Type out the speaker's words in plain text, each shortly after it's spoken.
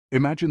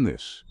Imagine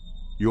this.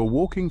 You're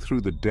walking through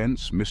the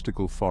dense,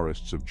 mystical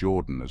forests of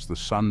Jordan as the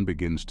sun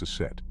begins to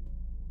set.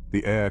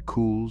 The air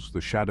cools,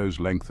 the shadows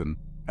lengthen,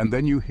 and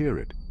then you hear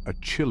it, a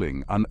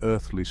chilling,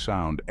 unearthly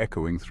sound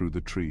echoing through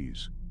the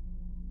trees.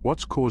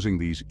 What's causing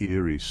these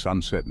eerie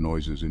sunset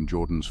noises in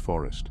Jordan's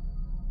forest?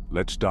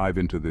 Let's dive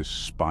into this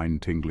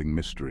spine-tingling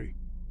mystery.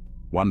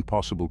 One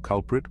possible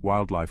culprit,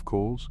 wildlife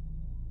calls.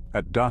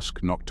 At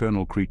dusk,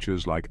 nocturnal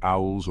creatures like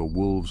owls or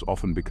wolves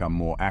often become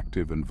more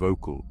active and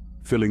vocal,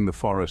 filling the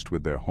forest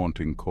with their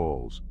haunting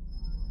calls.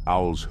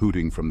 Owls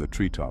hooting from the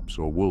treetops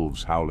or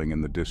wolves howling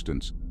in the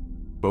distance,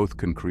 both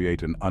can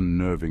create an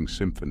unnerving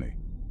symphony.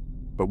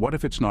 But what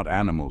if it's not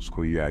animals?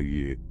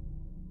 The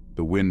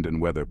wind and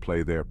weather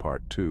play their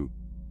part too.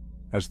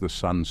 As the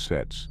sun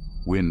sets,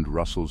 wind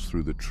rustles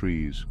through the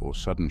trees, or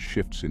sudden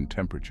shifts in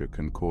temperature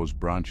can cause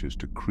branches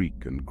to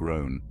creak and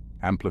groan,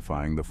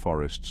 amplifying the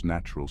forest's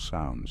natural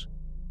sounds.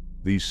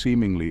 These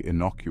seemingly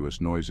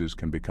innocuous noises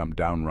can become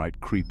downright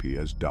creepy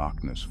as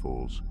darkness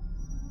falls.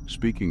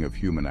 Speaking of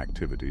human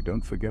activity,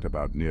 don't forget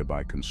about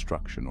nearby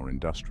construction or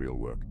industrial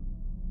work.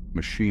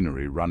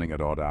 Machinery running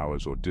at odd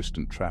hours or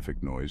distant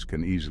traffic noise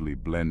can easily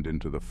blend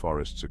into the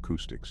forest's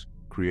acoustics,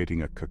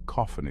 creating a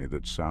cacophony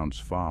that sounds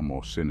far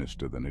more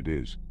sinister than it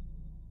is.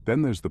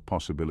 Then there's the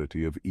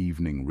possibility of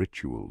evening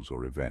rituals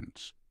or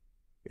events.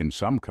 In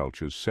some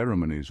cultures,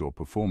 ceremonies or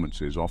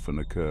performances often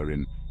occur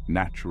in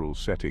natural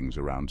settings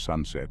around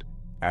sunset,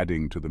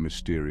 adding to the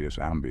mysterious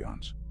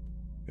ambience.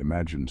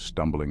 Imagine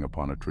stumbling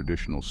upon a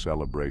traditional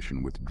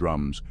celebration with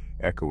drums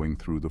echoing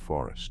through the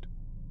forest.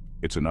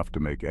 It's enough to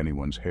make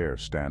anyone's hair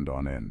stand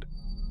on end.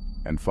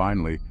 And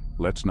finally,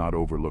 let's not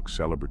overlook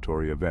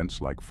celebratory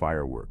events like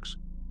fireworks.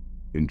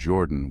 In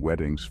Jordan,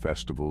 weddings,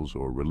 festivals,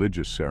 or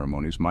religious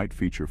ceremonies might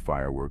feature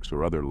fireworks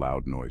or other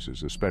loud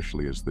noises,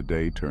 especially as the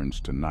day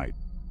turns to night.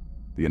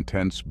 The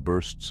intense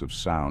bursts of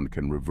sound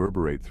can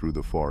reverberate through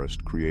the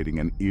forest, creating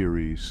an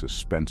eerie,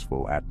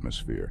 suspenseful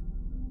atmosphere.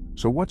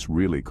 So what's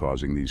really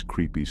causing these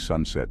creepy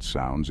sunset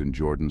sounds in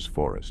Jordan's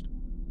forest?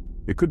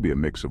 It could be a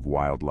mix of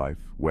wildlife,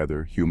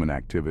 weather, human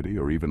activity,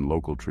 or even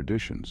local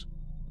traditions.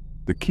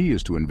 The key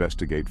is to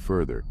investigate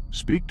further,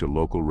 speak to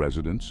local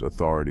residents,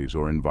 authorities,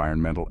 or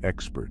environmental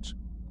experts.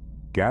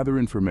 Gather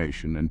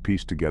information and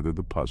piece together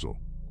the puzzle.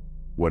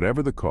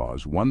 Whatever the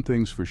cause, one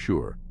thing's for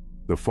sure: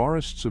 the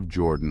forests of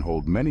Jordan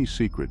hold many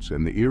secrets,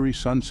 and the eerie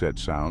sunset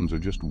sounds are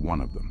just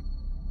one of them.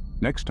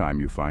 Next time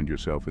you find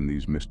yourself in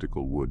these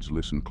mystical woods,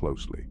 listen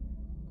closely.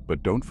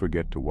 But don't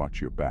forget to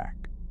watch your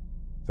back.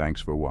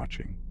 Thanks for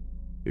watching.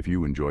 If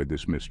you enjoyed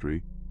this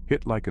mystery,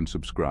 hit like and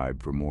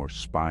subscribe for more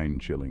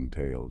spine-chilling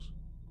tales.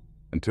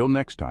 Until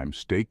next time,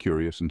 stay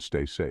curious and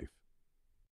stay safe.